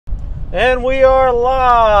And we are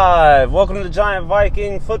live. Welcome to the Giant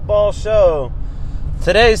Viking Football Show.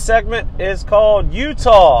 Today's segment is called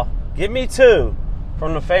Utah, Give Me Two,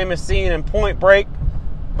 from the famous scene in Point Break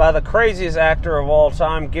by the craziest actor of all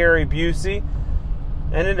time, Gary Busey.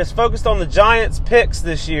 And it is focused on the Giants' picks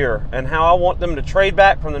this year and how I want them to trade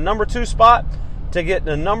back from the number 2 spot to get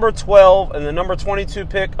the number 12 and the number 22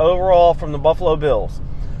 pick overall from the Buffalo Bills.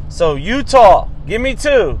 So Utah, give me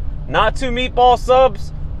 2, not 2 meatball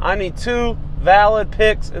subs. I need 2 valid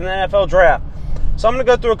picks in the NFL draft. So I'm going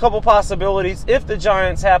to go through a couple possibilities if the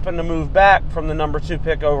Giants happen to move back from the number 2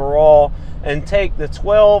 pick overall and take the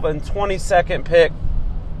 12 and 22nd pick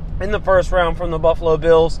in the first round from the Buffalo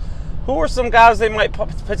Bills. Who are some guys they might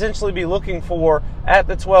potentially be looking for at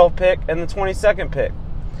the 12th pick and the 22nd pick?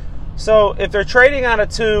 So if they're trading out of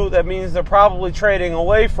 2, that means they're probably trading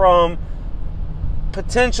away from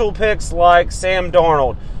potential picks like Sam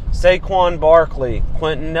Darnold, Saquon Barkley,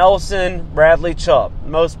 Quentin Nelson, Bradley Chubb.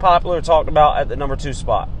 Most popular talked about at the number 2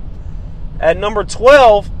 spot. At number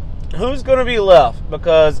 12, who's going to be left?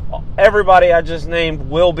 Because everybody I just named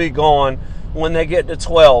will be gone when they get to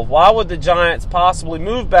 12. Why would the Giants possibly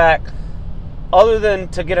move back other than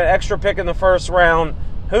to get an extra pick in the first round?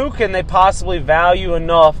 Who can they possibly value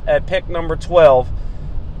enough at pick number 12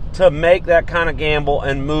 to make that kind of gamble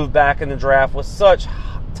and move back in the draft with such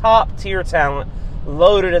top-tier talent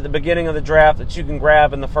loaded at the beginning of the draft that you can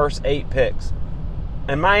grab in the first 8 picks?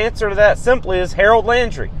 And my answer to that simply is Harold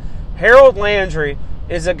Landry. Harold Landry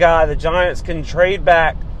is a guy the Giants can trade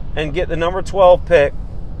back and get the number 12 pick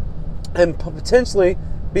and potentially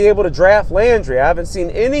be able to draft Landry. I haven't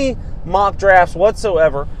seen any mock drafts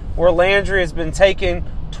whatsoever where Landry has been taken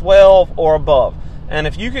 12 or above. And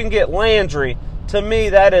if you can get Landry, to me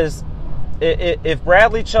that is, if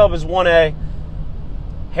Bradley Chubb is 1A,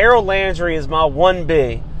 Harold Landry is my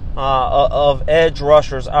 1B of edge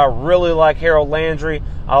rushers. I really like Harold Landry.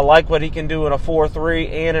 I like what he can do in a 4-3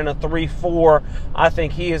 and in a 3-4. I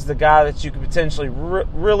think he is the guy that you could potentially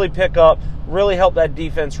really pick up, really help that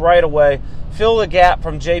defense right away, fill the gap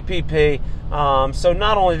from JPP. So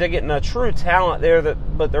not only are they getting a true talent there,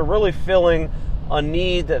 but they're really filling a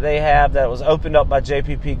need that they have that was opened up by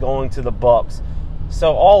JPP going to the Bucs.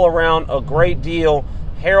 So all around, a great deal.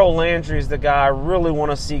 Harold Landry is the guy I really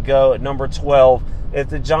want to see go at number 12 if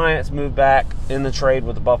the Giants move back in the trade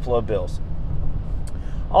with the Buffalo Bills.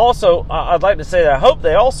 Also, I'd like to say that I hope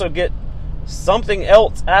they also get something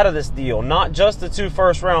else out of this deal, not just the 2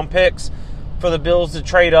 first-round picks for the Bills to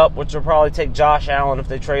trade up, which will probably take Josh Allen if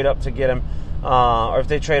they trade up to get him, or if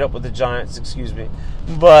they trade up with the Giants, excuse me.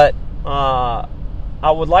 But I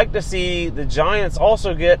would like to see the Giants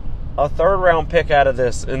also get a 3rd-round pick out of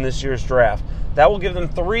this in this year's draft. That will give them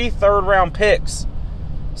 3 third-round picks.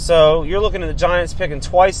 So you're looking at the Giants picking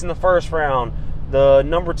twice in the first round, the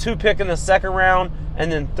number 2 pick in the second round, and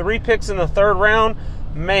then 3 picks in the 3rd round.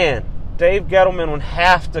 Man, Dave Gettleman would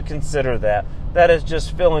have to consider that. That is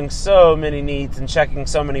just filling so many needs and checking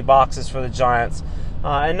so many boxes for the Giants,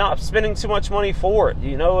 and not spending too much money for it.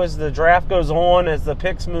 You know, as the draft goes on, as the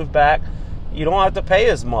picks move back, you don't have to pay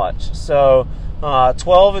as much. So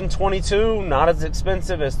 12 and 22, not as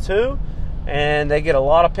expensive as 2. And they get a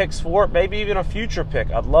lot of picks for it, maybe even a future pick.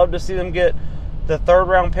 I'd love to see them get the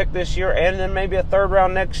 3rd-round pick this year and then maybe a 3rd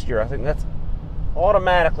round next year. I think that's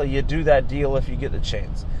automatically you do that deal if you get the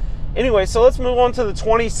chance. Anyway, so let's move on to the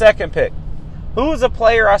 22nd pick. Who is a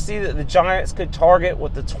player I see that the Giants could target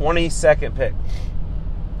with the 22nd pick?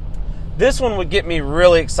 This one would get me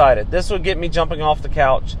really excited. This would get me jumping off the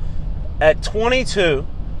couch. At 22,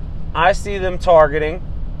 I see them targeting,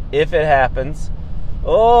 if it happens,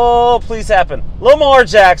 oh, please happen, Lamar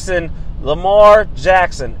Jackson. Lamar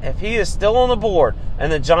Jackson. If he is still on the board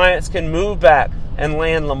and the Giants can move back and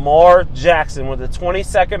land Lamar Jackson with the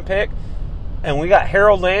 22nd pick, and we got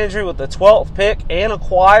Harold Landry with the 12th pick and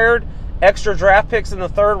acquired extra draft picks in the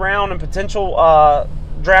 3rd round and potential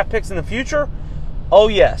draft picks in the future, oh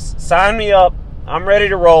yes, sign me up. I'm ready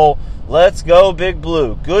to roll. Let's go Big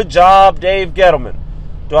Blue. Good job, Dave Gettleman.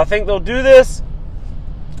 Do I think they'll do this?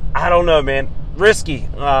 I don't know, man. Risky.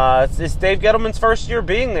 It's Dave Gettleman's first year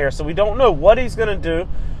being there, so we don't know what he's going to do.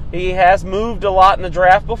 He has moved a lot in the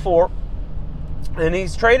draft before, and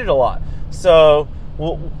he's traded a lot. So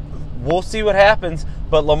we'll see what happens.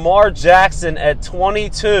 But Lamar Jackson at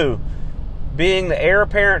 22, being the heir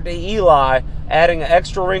apparent to Eli, adding an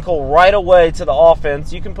extra wrinkle right away to the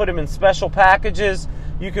offense. You can put him in special packages.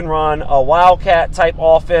 You can run a Wildcat-type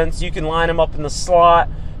offense. You can line him up in the slot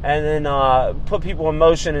and then put people in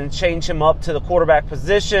motion and change him up to the quarterback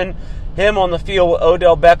position. Him on the field with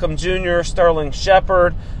Odell Beckham Jr., Sterling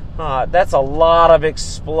Shepard. That's a lot of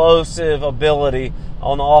explosive ability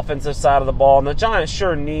on the offensive side of the ball, and the Giants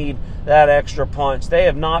sure need that extra punch. They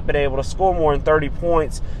have not been able to score more than 30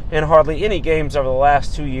 points in hardly any games over the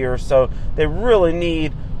last 2 years, so they really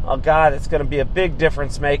need a guy that's going to be a big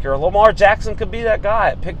difference maker. Lamar Jackson could be that guy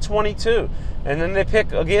at pick 22, and then they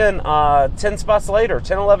pick again 10 spots later,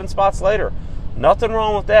 10, 11 spots later. Nothing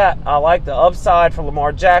wrong with that. I like the upside for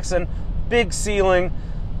Lamar Jackson. Big ceiling.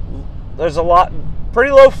 There's a lot, pretty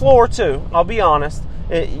low floor too, I'll be honest.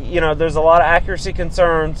 There's a lot of accuracy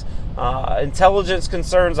concerns, intelligence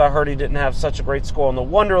concerns. I heard he didn't have such a great score on the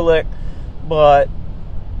Wonderlic, but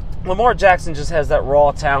Lamar Jackson just has that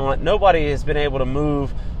raw talent. Nobody has been able to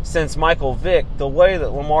move since Michael Vick the way that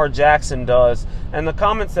Lamar Jackson does. And the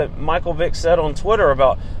comments that Michael Vick said on Twitter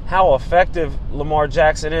about how effective Lamar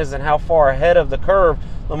Jackson is and how far ahead of the curve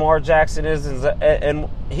Lamar Jackson is, and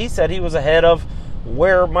he said he was ahead of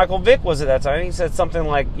where Michael Vick was at that time. He said something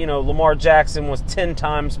like, Lamar Jackson was 10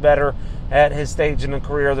 times better at his stage in the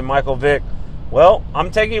career than Michael Vick. Well,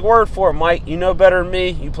 I'm taking your word for it, Mike. You know better than me.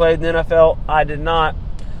 You played in the NFL. I did not.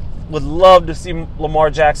 Would love to see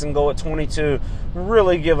Lamar Jackson go at 22.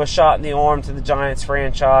 Really give a shot in the arm to the Giants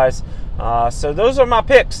franchise. So those are my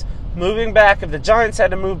picks. Moving back, if the Giants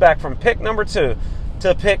had to move back from pick number 2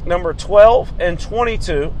 to pick number 12 and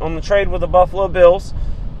 22 on the trade with the Buffalo Bills,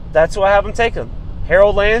 that's who I have them taking.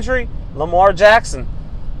 Harold Landry, Lamar Jackson.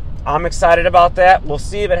 I'm excited about that. We'll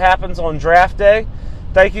see if it happens on draft day.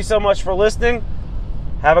 Thank you so much for listening.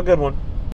 Have a good one.